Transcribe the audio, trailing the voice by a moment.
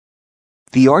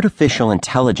The artificial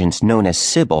intelligence known as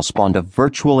Sybil spawned a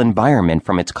virtual environment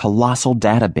from its colossal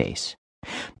database.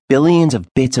 Billions of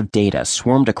bits of data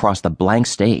swarmed across the blank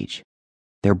stage,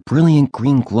 their brilliant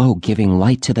green glow giving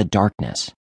light to the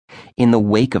darkness. In the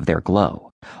wake of their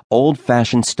glow,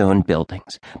 old-fashioned stone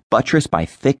buildings, buttressed by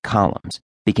thick columns,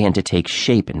 began to take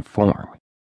shape and form.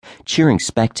 Cheering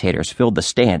spectators filled the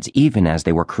stands even as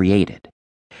they were created.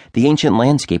 The ancient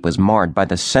landscape was marred by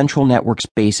the central network's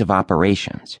base of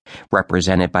operations,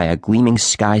 represented by a gleaming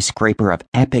skyscraper of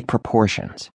epic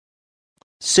proportions.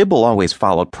 Sybil always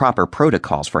followed proper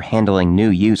protocols for handling new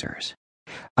users.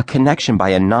 A connection by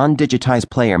a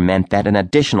non-digitized player meant that an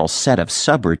additional set of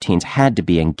subroutines had to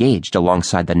be engaged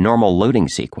alongside the normal loading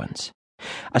sequence.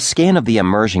 A scan of the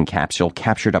immersion capsule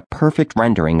captured a perfect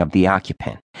rendering of the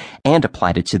occupant and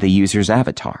applied it to the user's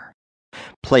avatar.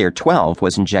 Player 12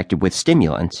 was injected with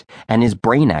stimulants, and his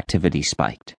brain activity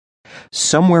spiked.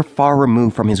 Somewhere far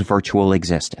removed from his virtual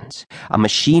existence, a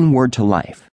machine whirred to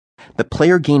life. The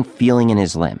player gained feeling in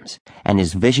his limbs, and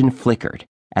his vision flickered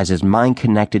as his mind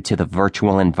connected to the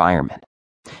virtual environment.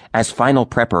 As final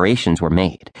preparations were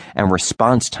made, and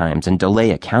response times and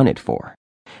delay accounted for,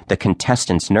 the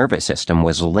contestant's nervous system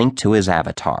was linked to his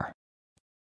avatar.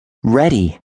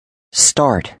 Ready.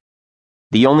 Start.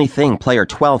 The only thing Player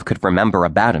 12 could remember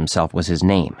about himself was his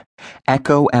name,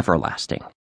 Echo Everlasting.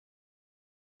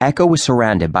 Echo was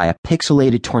surrounded by a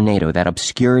pixelated tornado that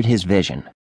obscured his vision,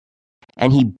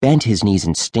 and he bent his knees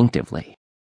instinctively.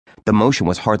 The motion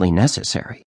was hardly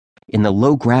necessary. In the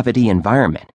low-gravity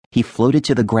environment, he floated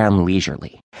to the ground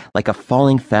leisurely, like a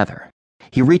falling feather.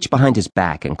 He reached behind his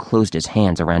back and closed his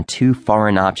hands around two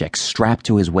foreign objects strapped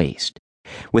to his waist.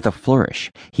 With a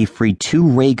flourish, he freed two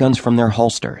ray guns from their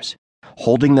holsters,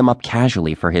 holding them up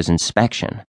casually for his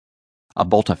inspection. A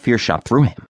bolt of fear shot through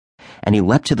him, and he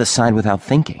leapt to the side without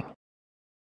thinking.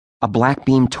 A black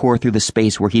beam tore through the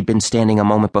space where he'd been standing a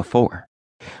moment before.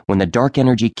 When the dark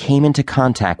energy came into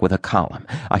contact with a column,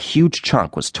 a huge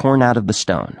chunk was torn out of the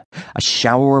stone. A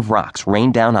shower of rocks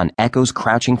rained down on Echo's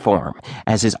crouching form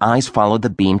as his eyes followed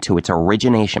the beam to its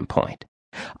origination point.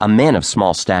 A man of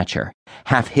small stature,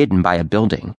 half hidden by a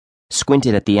building,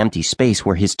 squinted at the empty space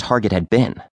where his target had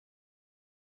been.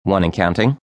 "One and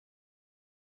counting?"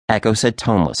 Echo said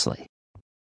tonelessly.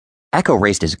 Echo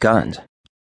raised his guns,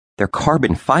 their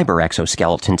carbon fiber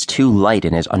exoskeletons too light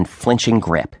in his unflinching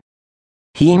grip.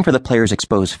 He aimed for the player's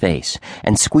exposed face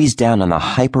and squeezed down on the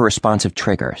hyper-responsive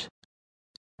triggers.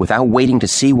 Without waiting to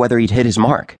see whether he'd hit his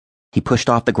mark, he pushed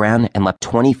off the ground and leapt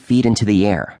 20 feet into the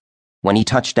air. When he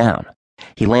touched down,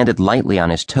 he landed lightly on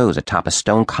his toes atop a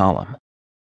stone column.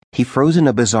 He froze in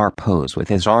a bizarre pose with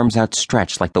his arms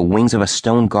outstretched like the wings of a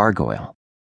stone gargoyle.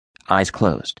 Eyes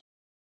closed,